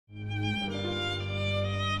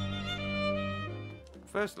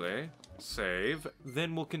Firstly, save,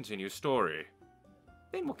 then we'll continue story.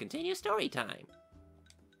 Then we'll continue story time.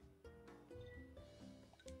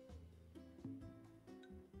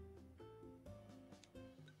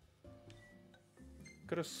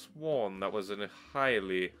 Could have sworn that was a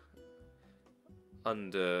highly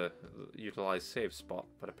underutilized save spot,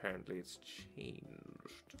 but apparently it's changed.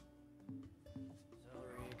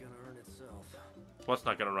 Salary ain't gonna earn itself. What's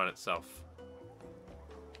not gonna run itself?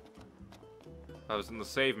 I was in the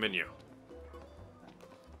save menu.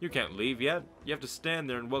 You can't leave yet. You have to stand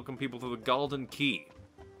there and welcome people to the Golden Key.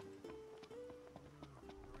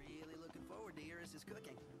 Really looking forward to Iris'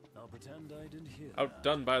 cooking. I'll pretend I didn't hear that.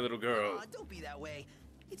 Outdone by little girl. Aw, don't be that way.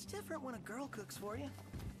 It's different when a girl cooks for you.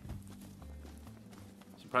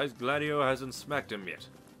 Surprised Gladio hasn't smacked him yet.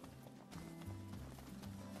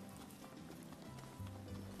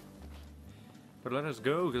 But let us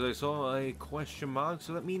go, because I saw a question mark,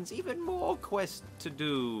 so that means even more quests to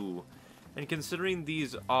do. And considering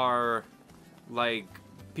these are, like,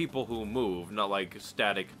 people who move, not like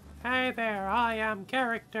static, "Hey there, I am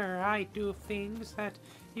character, I do things that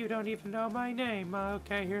you don't even know my name.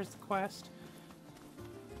 Okay, here's the quest."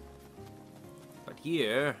 But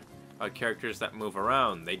here are characters that move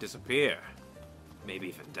around, they disappear. Maybe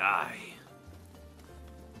even die.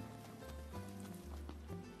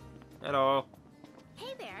 Hello.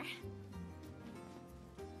 Hey there.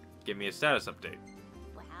 Give me a status update.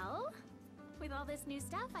 Well, with all this new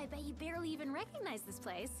stuff, I bet you barely even recognize this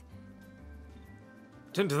place.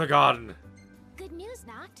 Into the garden. Good news,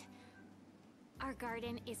 Noct. Our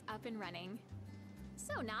garden is up and running.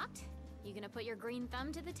 So, Noct, you gonna put your green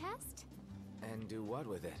thumb to the test? And do what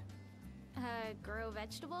with it? Grow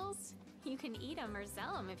vegetables? You can eat them or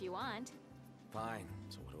sell them if you want. Fine.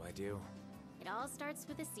 So what do I do? It all starts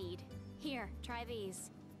with a seed. Here, try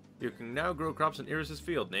these. You can now grow crops in Iris'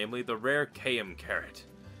 field, namely the rare Kayam carrot.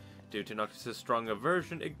 Due to Noctis' strong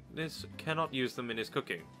aversion, Ignis cannot use them in his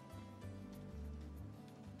cooking.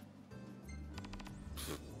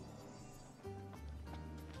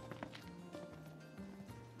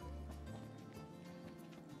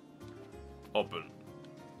 Open.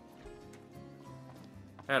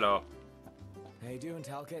 Hello. How you doing,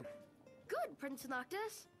 Talcott? Good, Prince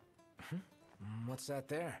Noctis. What's that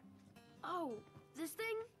there? Oh, this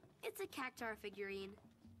thing? It's a cactar figurine.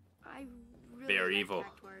 I really They are like evil.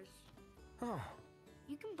 cactuars. Oh,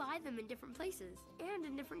 You can buy them in different places and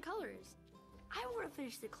in different colors. I want to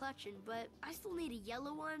finish the collection, but I still need a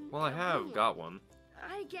yellow one. Well, I and a blue have one. got one.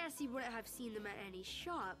 I guess you wouldn't have seen them at any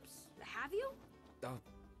shops. Have you? oh,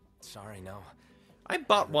 sorry, no. I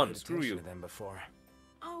bought Never one, paid screw attention you. to them before,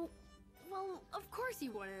 Oh, well, of course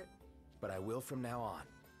you wouldn't. but I will from now on.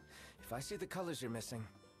 If I see the colors you're missing,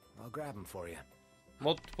 I'll grab them for you.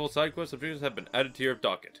 Multiple side quest objectives have been added to your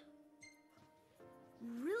docket.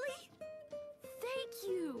 Really? Thank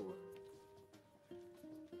you.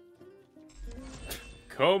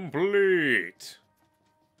 Complete!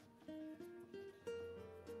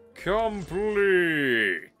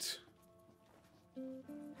 Complete!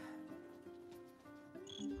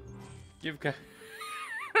 You've got...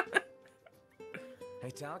 Hey,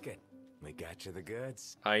 Talcott, we got you the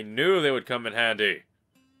goods. I knew they would come in handy.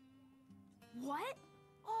 What?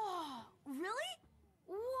 Oh, really?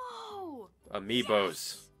 Whoa! Amiibos.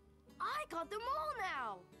 Yes! I got them all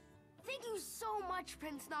now! Thank you so much,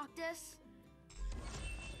 Prince Noctis.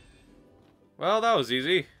 Well, that was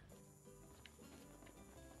easy.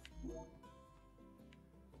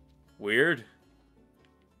 Weird.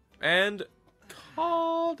 And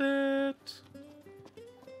called it.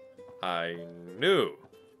 I knew.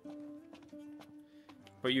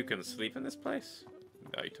 But you can sleep in this place?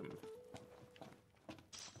 Item.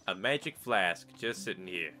 A magic flask just sitting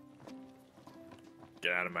here.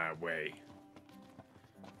 Get out of my way.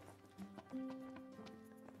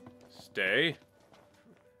 Stay.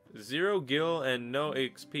 0 gil and no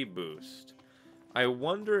XP boost. I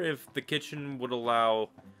wonder if the kitchen would allow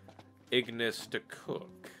Ignis to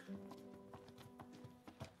cook.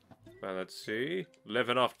 Well, let's see.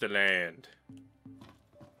 Living off the land.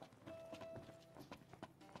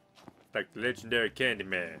 Like the legendary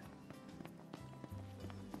Candyman.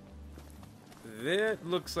 That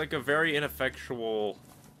looks like a very ineffectual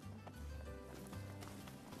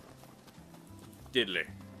diddly.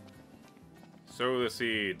 Sow the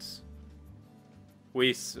seeds.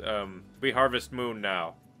 We harvest moon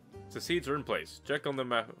now. The seeds are in place. Check on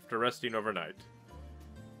them after resting overnight.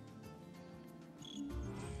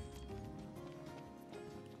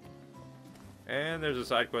 And there's a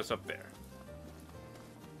side quest up there.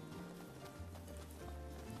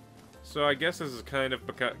 So I guess this is kind of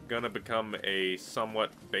gonna become a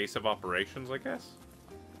somewhat base of operations, I guess.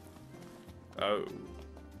 Oh.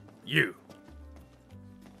 You.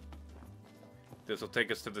 This will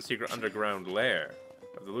take us to the secret underground lair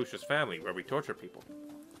of the Lucius family, where we torture people.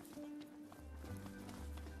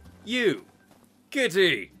 You!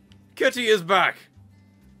 Kitty! Kitty is back!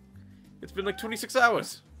 It's been like 26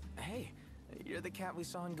 hours! Hey, you're the cat we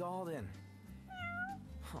saw in Galden.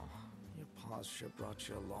 Oh, your paws sure brought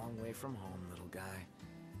you a long way from home, little guy.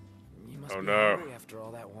 You must be hungry after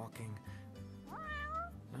all that walking.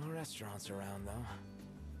 No restaurants around, though.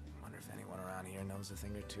 Wonder if anyone around here knows a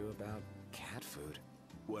thing or two about cat food.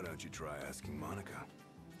 Why don't you try asking Monica?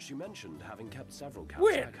 She mentioned having kept several cats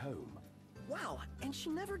When? back home. Wow, and she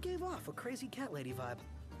never gave off a crazy cat lady vibe.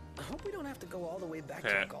 I hope we don't have to go all the way back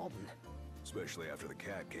to Galden. Especially after the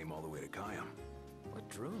cat came all the way to Kayam. What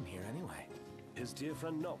drew him here, anyway? His dear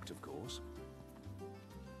friend Noct, of course.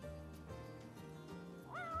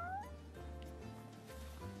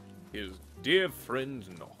 His dear friend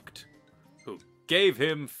Noct, who gave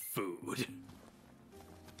him food.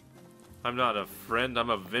 I'm not a friend, I'm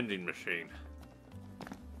a vending machine.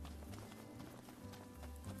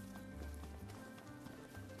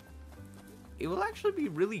 It will actually be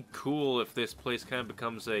really cool if this place kind of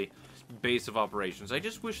becomes a base of operations. I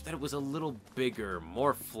just wish that it was a little bigger,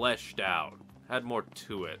 more fleshed out, had more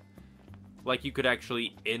to it. Like you could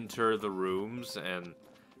actually enter the rooms and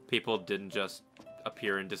people didn't just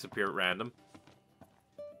appear and disappear at random.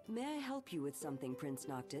 May I help you with something, Prince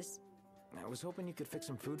Noctis? I was hoping you could fix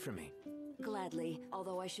some food for me. Gladly,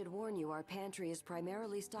 although I should warn you, our pantry is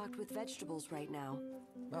primarily stocked with vegetables right now.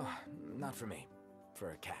 Oh, not for me.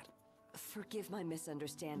 For a cat. Forgive my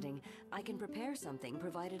misunderstanding. I can prepare something,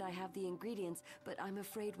 provided I have the ingredients, but I'm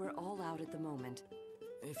afraid we're all out at the moment.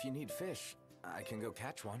 If you need fish, I can go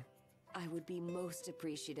catch one. I would be most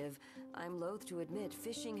appreciative. I'm loath to admit,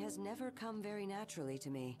 fishing has never come very naturally to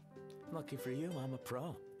me. Lucky for you, I'm a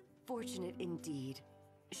pro. Fortunate indeed.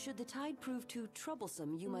 Should the tide prove too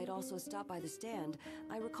troublesome, you might also stop by the stand.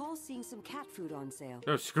 I recall seeing some cat food on sale.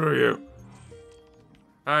 Oh, screw you.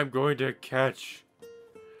 I'm going to catch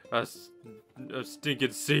a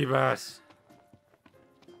stinking sea bass.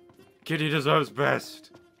 Kitty deserves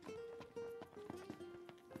best.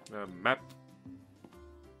 Map.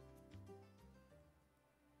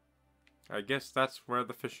 I guess that's where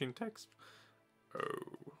the fishing takes.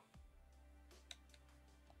 Oh.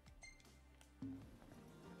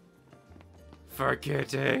 For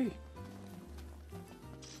Kitty.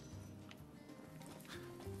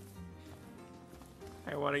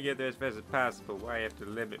 I want to get there as fast as possible. Why you have to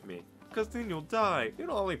limit me? Because then you'll die.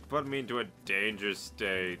 You'll only put me into a danger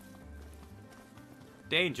state.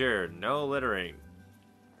 Danger. No littering.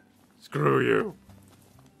 Screw you.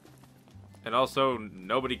 And also,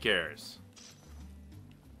 nobody cares.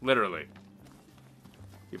 Literally.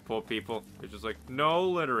 You poor people, they're just like, no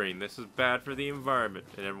littering. This is bad for the environment.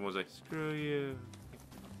 And everyone's like, screw you.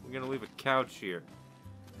 We're gonna leave a couch here.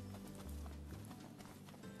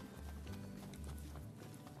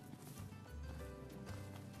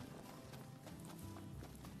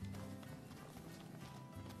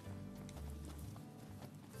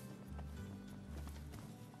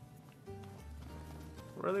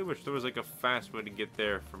 I really wish there was like a fast way to get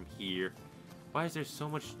there from here. Why is there so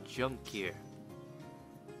much junk here?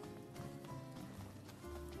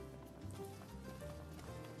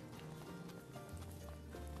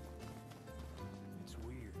 It's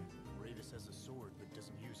weird. Ravis has a sword but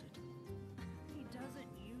doesn't use it. He doesn't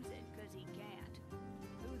use it because he can't.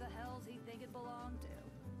 Who the hell's he think it belonged to?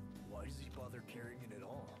 Why does he bother carrying it at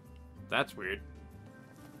all? That's weird.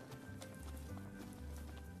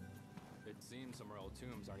 It seems some royal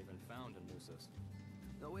tombs aren't even found in Lucis.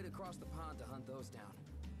 No way to cross the pond to hunt those down.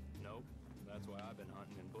 Nope. That's why I've been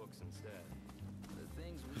hunting in books instead. The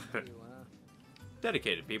things we do, huh?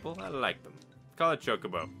 Dedicated people. I like them. Call it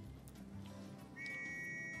Chocobo.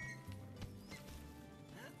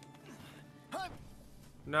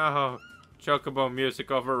 No. Chocobo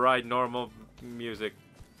music override normal music.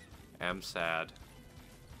 I'm sad.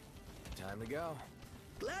 Time to go.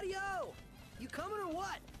 Gladio! You coming or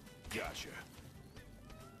what? Gotcha.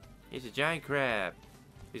 He's a giant crab.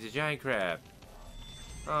 He's a giant crab.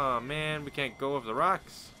 Oh man, we can't go over the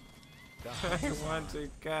rocks. I want to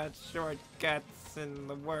cut shortcuts in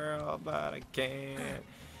the world, but I can't.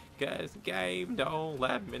 Cause the game don't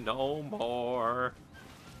let me no more.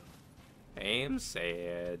 I'm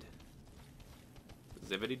sad.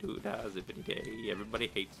 Zippity doo dah, zippity day. Everybody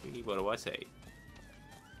hates me. What do I say?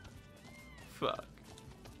 Fuck.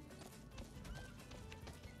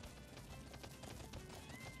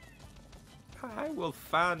 I will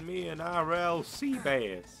find me an RL sea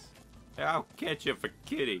bass. I'll catch you for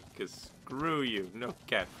kitty, cause screw you. No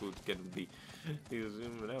cat food's gonna be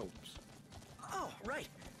using helps. Oh, right.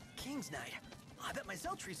 King's Night. I bet my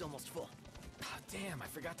Zell tree's almost full. Oh, damn, I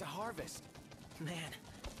forgot to harvest. Man,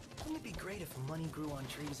 wouldn't it be great if money grew on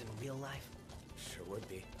trees in real life? Sure would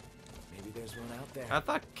be. Maybe there's one out there. I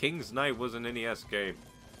thought King's Night was an NES game.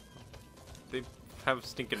 They have a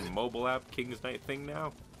stinking mobile app King's Night thing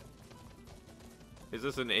now? Is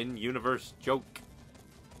this an in-universe joke?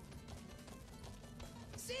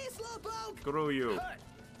 See you, Slowpoke! Screw you. Hut.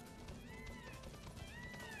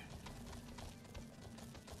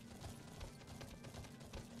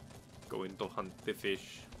 Going to hunt the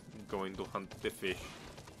fish. Going to hunt the fish.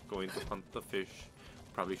 Going to hunt the fish.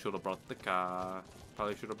 Probably should have brought the car.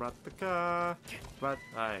 Probably should have brought the car. But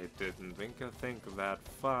I didn't think that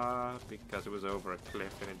far. Because it was over a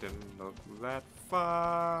cliff and it didn't look that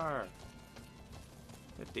far.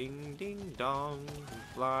 A ding ding dong.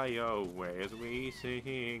 Fly away as we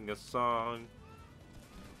sing a song.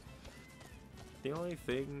 The only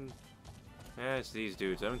thing... it's these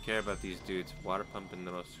dudes. I don't care about these dudes. Water pumping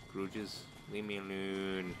little Scrooges. Leave me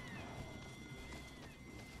alone.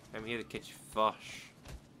 I'm here to catch fish.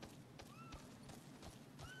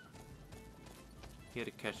 Here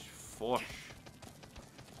to catch fish.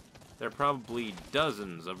 There are probably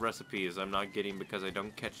dozens of recipes I'm not getting because I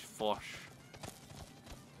don't catch fish.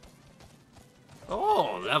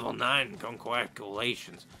 Oh, level 9.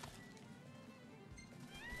 Congratulations.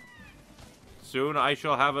 Soon I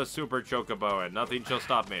shall have a super chocobo and nothing shall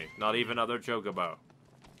stop me. Not even other chocobo.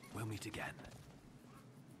 We'll meet again.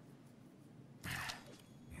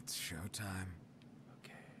 It's showtime.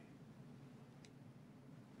 Okay.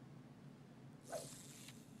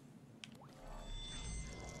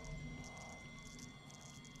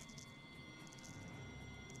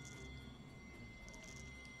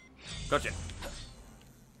 Gotcha.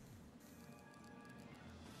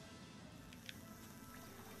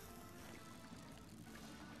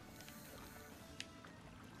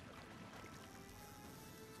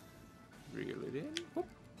 Reel it in. Whoop.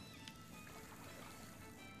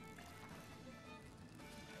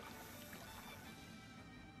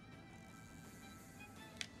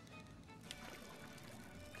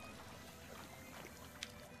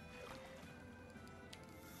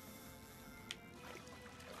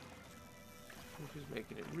 She's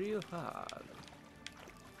making it real hard.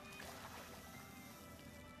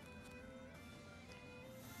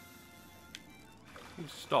 You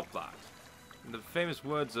stop that. In the famous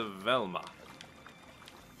words of Velma.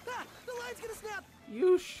 Ah! The line's gonna snap!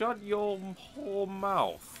 You shut your whole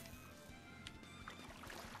mouth.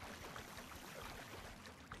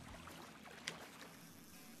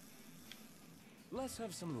 Let's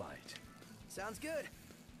have some light. Sounds good.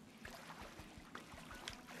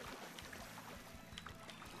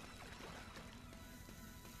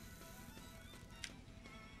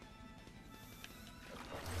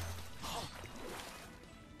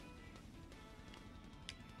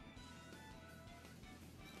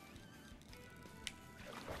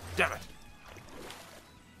 Damn it!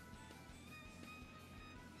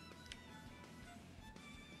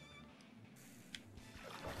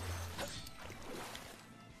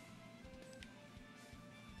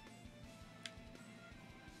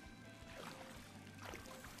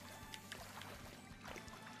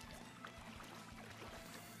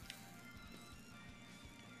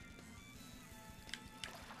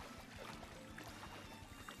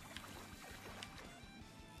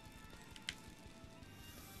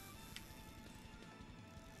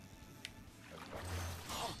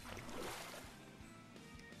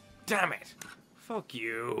 Damn it! Fuck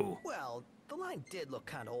you. Well, the line did look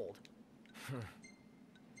kind of old.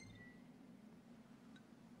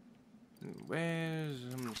 Where's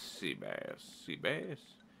sea bass? Sea bass?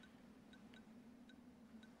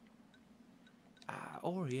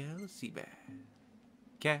 Oriel sea bass.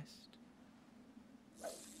 Cast.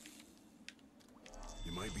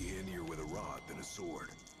 You might be handier with a rod than a sword.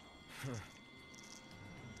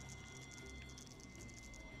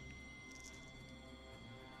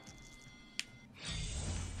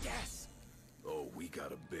 Yes! Oh, we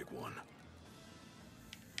got a big one.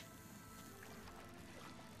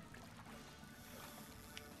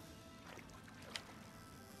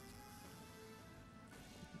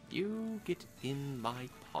 You get in my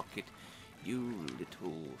pocket, you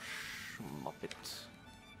little schmuppet.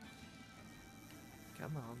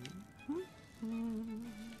 Come on.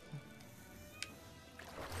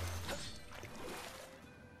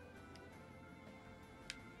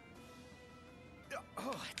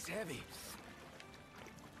 Oh, it's heavy.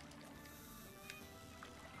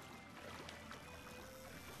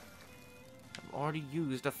 I'm already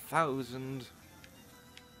used 1,000.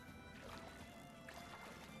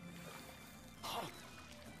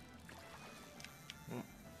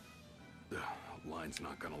 Line's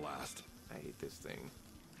not gonna last. I hate this thing.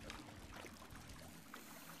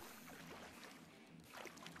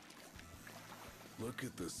 Look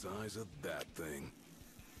at the size of that thing.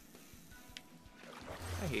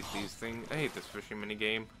 I hate these things. I hate this fishing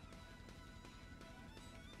minigame.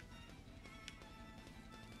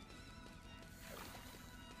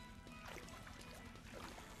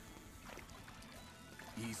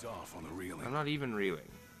 Ease off on the reeling. I'm not even reeling.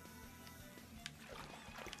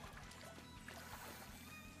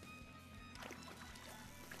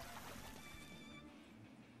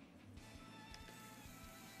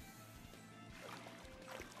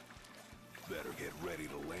 Better get ready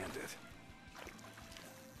to land it.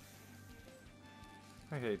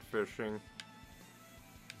 I hate fishing.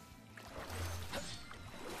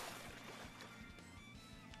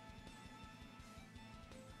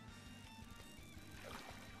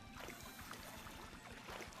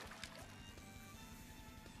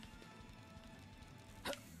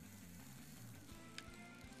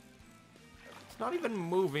 It's not even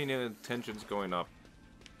moving and the tension's going up.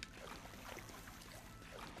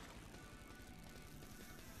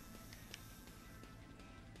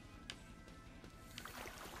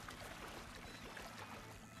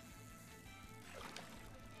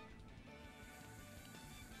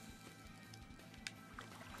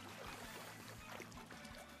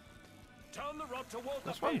 Turn the rod toward the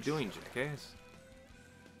That's what I'm fish. doing, jackass.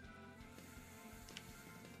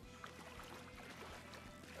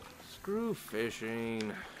 Screw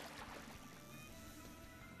fishing.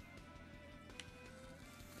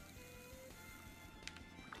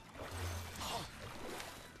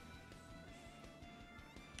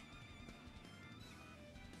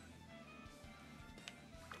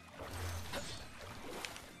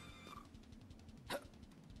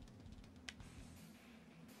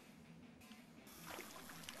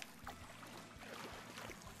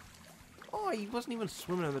 Oh, he wasn't even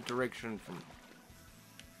swimming in the direction from...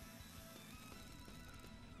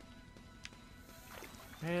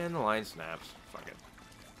 And the line snaps. Fuck it.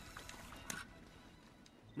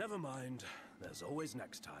 Never mind. There's always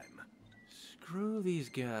next time. Screw these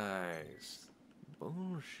guys.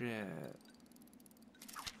 Bullshit.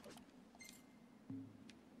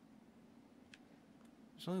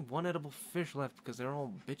 There's only one edible fish left because they're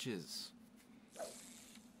all bitches.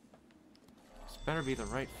 This better be the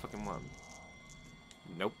right fucking one.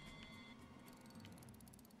 Nope.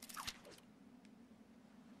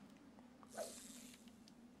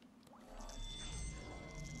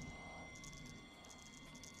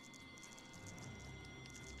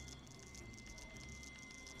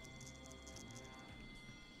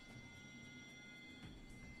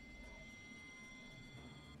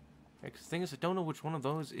 The thing is, I don't know which one of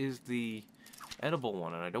those is the edible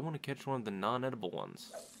one, and I don't want to catch one of the non-edible ones.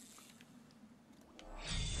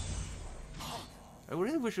 I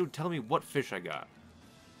really wish it would tell me what fish I got.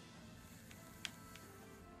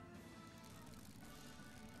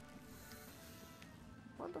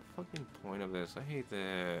 What the fucking point of this? I hate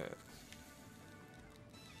this.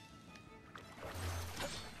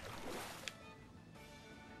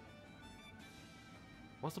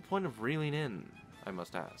 What's the point of reeling in, I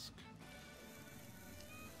must ask?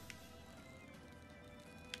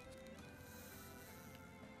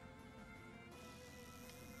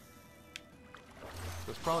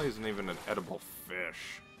 This probably isn't even an edible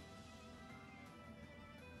fish.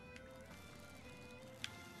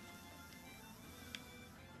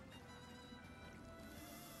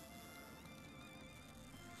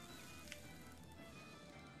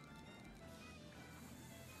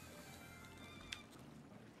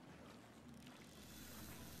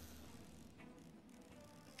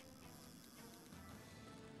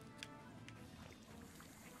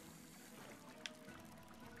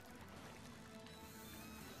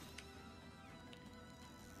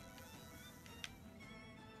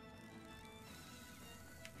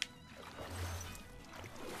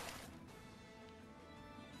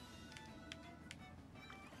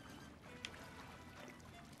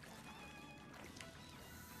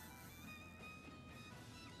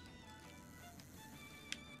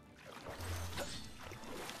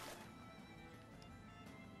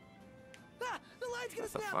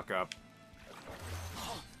 Shut the fuck up.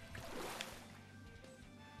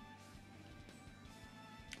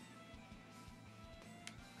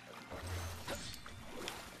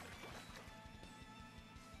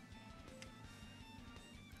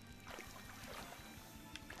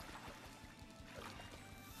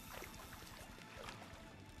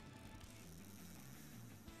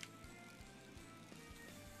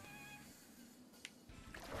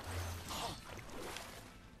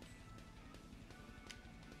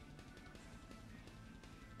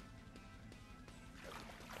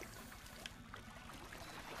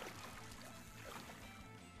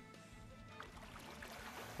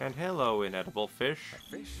 And hello, inedible fish. A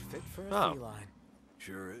fish fit for a feline.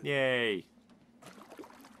 Sure is. Yay.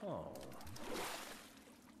 Oh.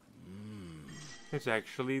 It's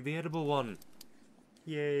actually the edible one.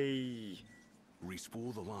 Yay.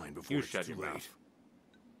 Respool the line before You it's shut too your late. mouth.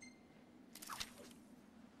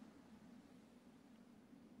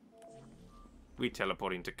 We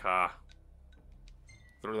teleporting to Ka.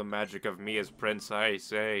 Through the magic of me as Prince, I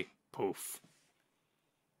say, poof.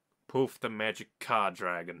 Poof the magic Ka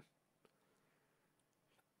dragon.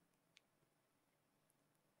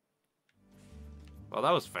 Well,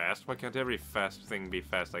 that was fast. Why can't every fast thing be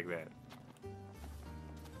fast like that?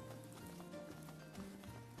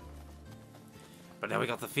 But now we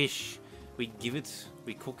got the fish. We give it,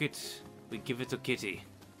 we cook it, we give it to Kitty.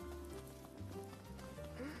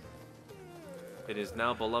 It is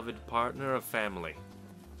now beloved partner of family.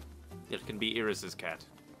 It can be Iris's cat.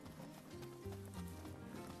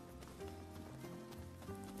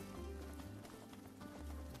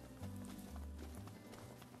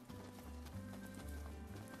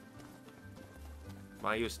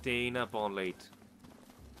 Why are you staying up all late?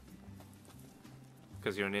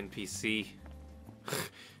 Because you're an NPC.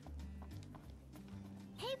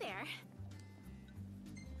 Hey there.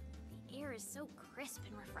 The air is so crisp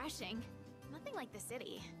and refreshing. Nothing like the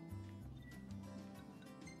city.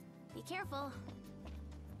 Be careful.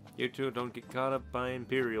 You two don't get caught up by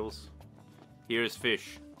Imperials. Here's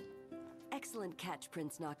fish. Excellent catch,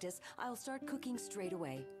 Prince Noctis. I'll start cooking straight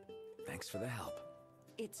away. Thanks for the help.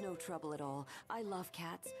 It's no trouble at all. I love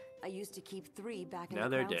cats. I used to keep 3 back in Now the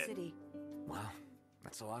they're Crown dead. City. Wow,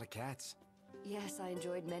 that's a lot of cats. Yes, I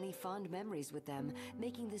enjoyed many fond memories with them.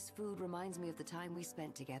 Making this food reminds me of the time we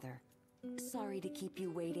spent together. Sorry to keep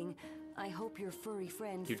you waiting. I hope your furry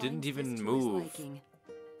friend You finds didn't even this to his move. liking.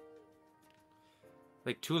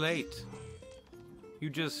 Like, too late.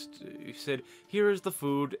 You said, here is the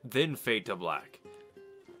food, then fade to black.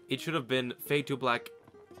 It should have been fade to black.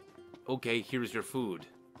 Okay, here's your food.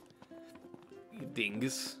 You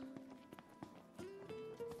dingus.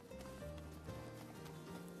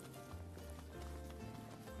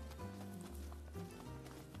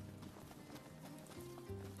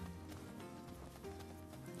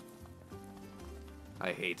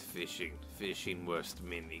 I hate fishing. Fishing worst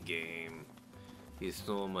minigame. It's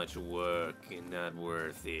so much work and not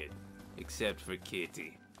worth it. Except for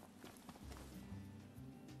Kitty.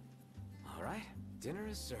 Alright, dinner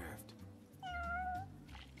is served.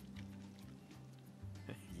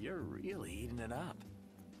 You're really eating it up.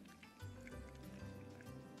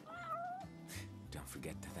 Don't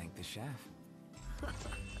forget to thank the chef.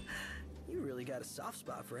 You really got a soft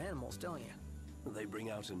spot for animals, don't you? They bring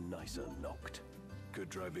out a nicer Noct. Could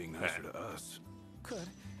try being nicer to us. Could, The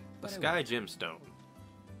but I Sky Gemstone.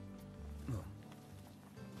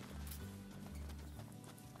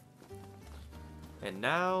 And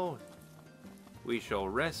now, we shall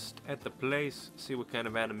rest at the place, see what kind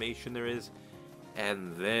of animation there is,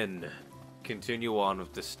 and then continue on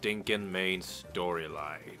with the stinking main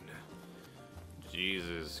storyline.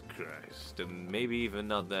 Jesus Christ. And maybe even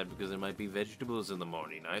not that, because there might be vegetables in the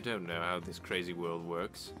morning. I don't know how this crazy world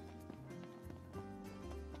works.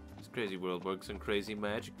 This crazy world works on crazy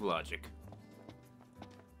magic logic.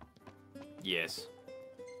 Yes.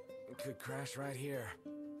 could crash right here.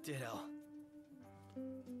 Ditto.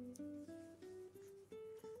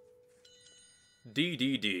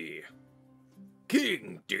 DDD.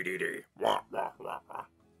 King DDD. Wah, wah, wah, wah.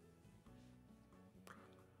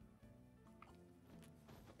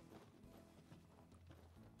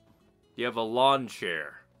 You have a lawn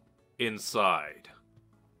chair inside.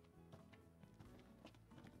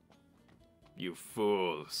 You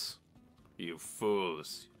fools. You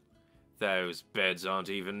fools. Those beds aren't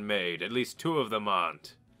even made. At least 2 of them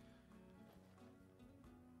aren't.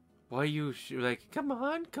 Why you like, come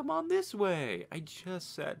on this way. I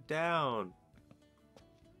just sat down.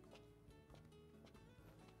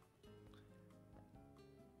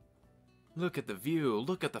 Look at the view.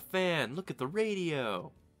 Look at the fan. Look at the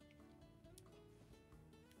radio.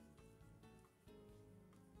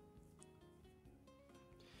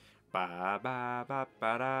 Ba ba ba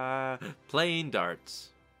ba da. Playing darts.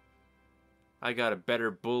 I got a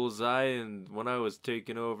better bullseye than when I was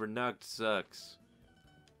taking over Noct Sucks.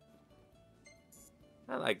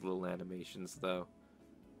 I like little animations though.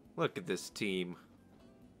 Look at this team.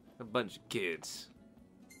 A bunch of kids.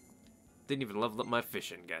 Didn't even level up my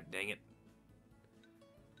fishing, god dang it.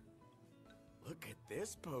 Look at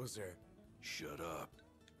this poser. Shut up.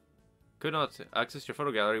 Could not access your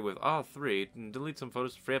photo gallery with R3 and delete some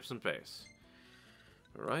photos to free up some space.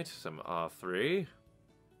 Alright, some R3.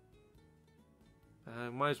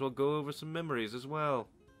 Might as well go over some memories as well.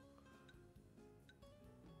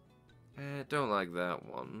 Don't like that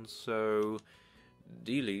one, so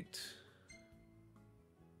delete.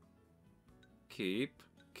 Keep.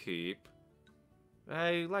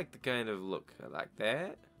 I like the kind of look. I like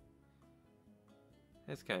that.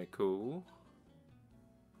 That's kind of cool.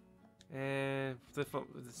 And the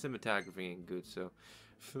cinematography ain't good, so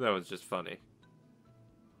that was just funny.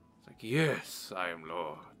 It's like, yes, I am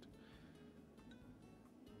Lord.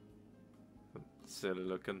 Silly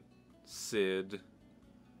looking. Sid.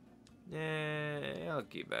 Yeah, I'll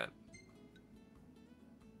keep that.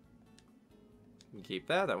 Keep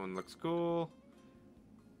that. That one looks cool.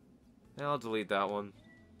 I'll delete that one.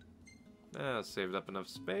 I'll save up enough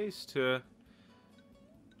space to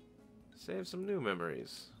save some new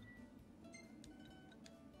memories.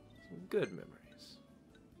 Some good memories.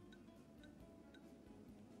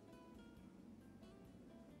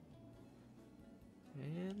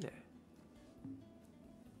 And there.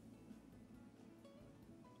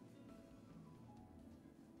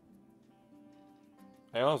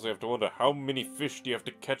 I also have to wonder how many fish do you have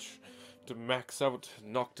to catch to max out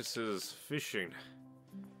Noctis's fishing.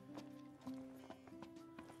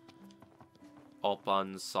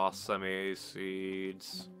 Open sesame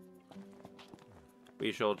seeds.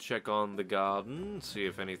 We shall check on the garden, see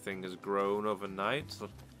if anything has grown overnight.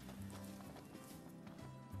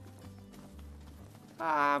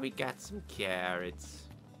 Ah, we got some carrots.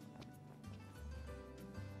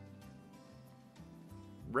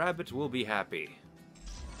 Rabbit will be happy.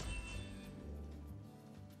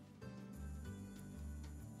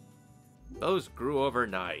 Those grew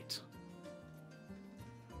overnight.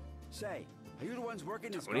 Say, are you the ones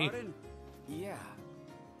working this Tony? garden? Yeah.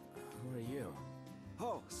 Who are you?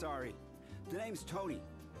 Oh, sorry. The name's Tony.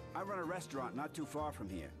 I run a restaurant not too far from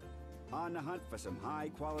here. On the hunt for some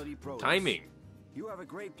high-quality produce. Timing. You have a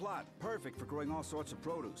great plot, perfect for growing all sorts of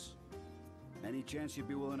produce. Any chance you'd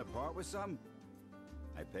be willing to part with some?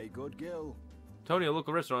 I pay good gill. Tony, a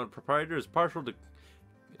local restaurant proprietor, is partial to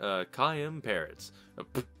cayenne parrots.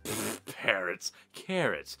 Parrots.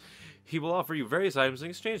 Carrots. He will offer you various items in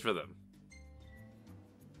exchange for them.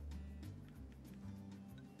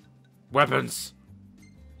 Weapons.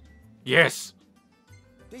 Yes.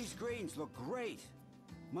 These greens look great.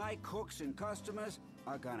 My cooks and customers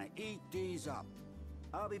are gonna eat these up.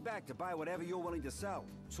 I'll be back to buy whatever you're willing to sell.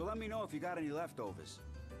 So let me know if you got any leftovers.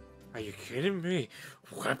 Are you kidding me?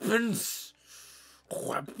 Weapons?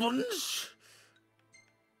 Weapons?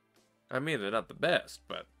 I mean, they're not the best,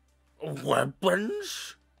 but...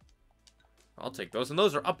 Weapons? I'll take those, and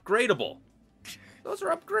those are upgradable. Those are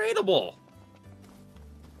upgradable.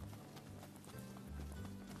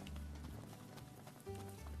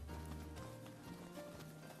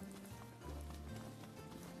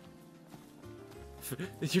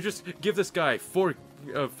 You just give this guy four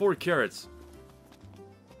carrots.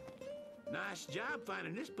 Nice job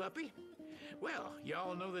finding this puppy. Well,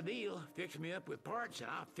 y'all know the deal. Fix me up with parts and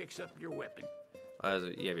I'll fix up your weapon.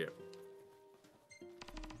 Yeah.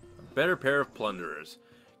 A better pair of plunderers.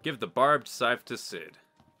 Give the barbed scythe to Sid.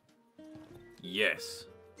 Yes.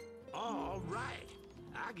 All right.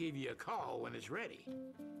 I'll give you a call when it's ready.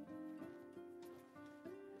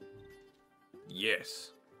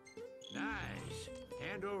 Yes. Nice.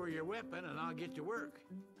 Hand over your weapon and I'll get to work.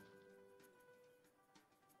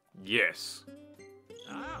 Yes.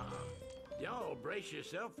 Ah, y'all brace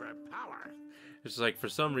yourself for power. It's like, for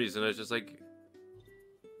some reason, it's just like...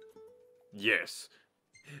 Yes.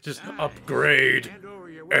 Just Nice. upgrade Hand over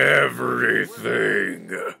your weapon.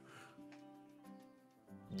 everything.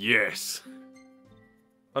 Yes.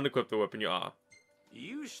 Unequip the weapon you are.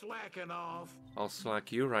 You slacking off. I'll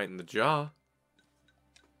slack you right in the jaw.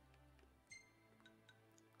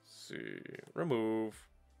 See. Remove.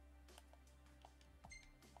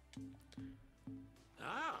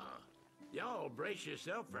 Ah, y'all brace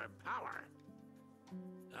yourself for power.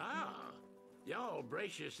 Ah, y'all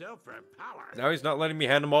brace yourself for power. Now he's not letting me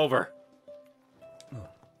hand him over.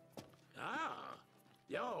 Ah,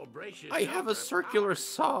 y'all brace yourself I have a for circular power.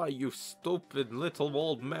 saw, you stupid little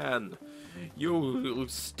old man. You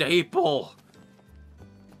staple.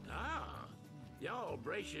 Ah, y'all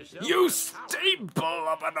brace yourself You for power. staple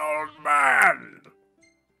of an old man.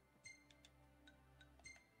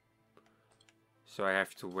 So I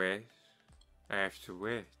have to wait. I have to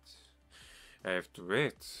wait. I have to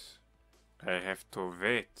wait. I have to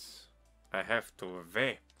wait. I have to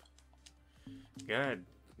vape. God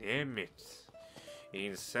damn it.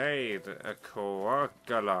 Inside a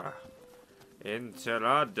coagula.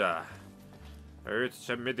 Enchilada.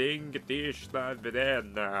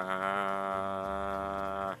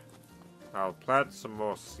 I'll plant some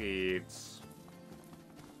more seeds.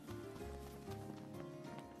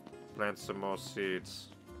 Plant some more seeds.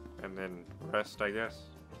 And then rest, I guess.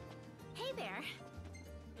 Hey there.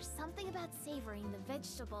 There's something about savoring the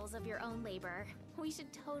vegetables of your own labor. We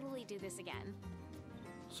should totally do this again.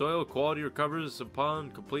 Soil quality recovers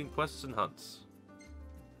upon completing quests and hunts.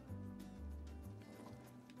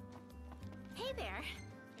 Hey there.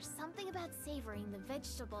 There's something about savoring the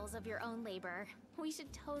vegetables of your own labor. We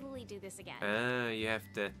should totally do this again. You have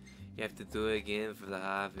to do it again for the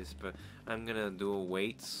harvest, but I'm gonna do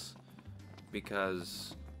weights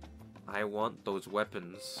because I want those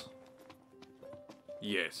weapons.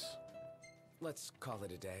 Yes. Let's call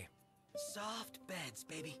it a day. Soft beds,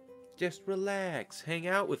 baby. Just relax, hang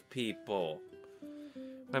out with people.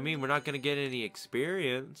 I mean, we're not gonna get any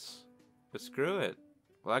experience, but screw it.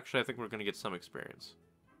 Well, actually, I think we're gonna get some experience.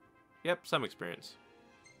 Yep, some experience.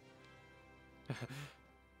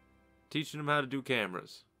 Teaching them how to do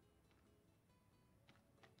cameras.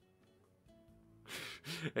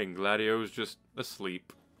 And Gladio's just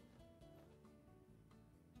asleep.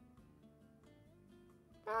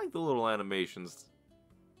 I like the little animations.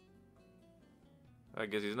 I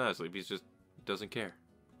guess he's not asleep, he's just doesn't care.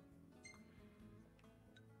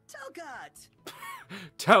 Telcut!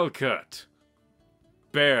 Telcut!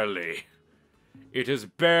 Barely. It is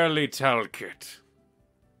barely Telcut.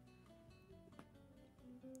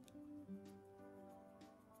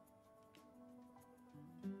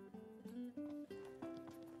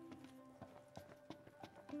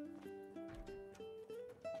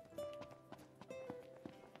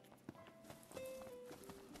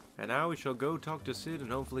 And now we shall go talk to Sid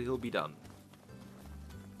and hopefully he'll be done.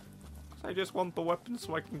 I just want the weapon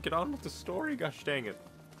so I can get on with the story, gosh dang it.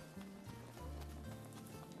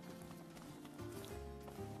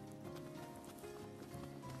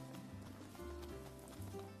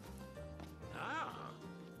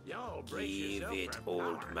 Give it,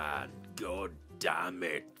 old man. God damn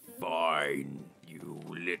it. Fine, you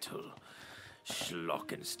little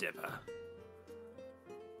schlockenstepper.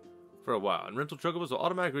 For a while, and rental chocobos will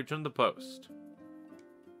automatically return the post.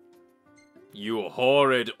 You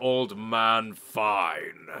horrid old man,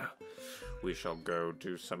 fine. We shall go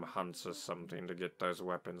do some hunts or something to get those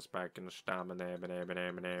weapons back in stamina.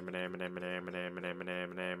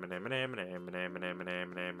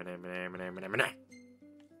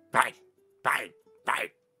 Fine, fine, fine,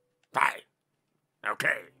 fine.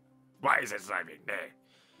 Okay. Why is it sliding?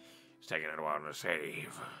 It's taking a while to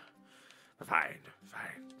save. Fine,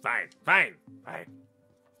 fine, fine, fine, fine.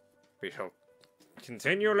 We shall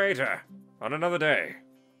continue later, on another day,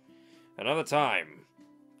 another time,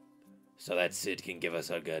 so that Sid can give us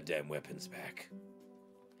our goddamn weapons back.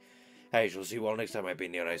 I shall see you all next time I've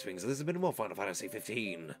been near Ice Wings. This has been more Final Fantasy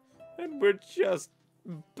 15. And we're just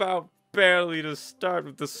about barely to start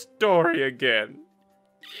with the story again.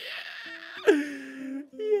 Yeah.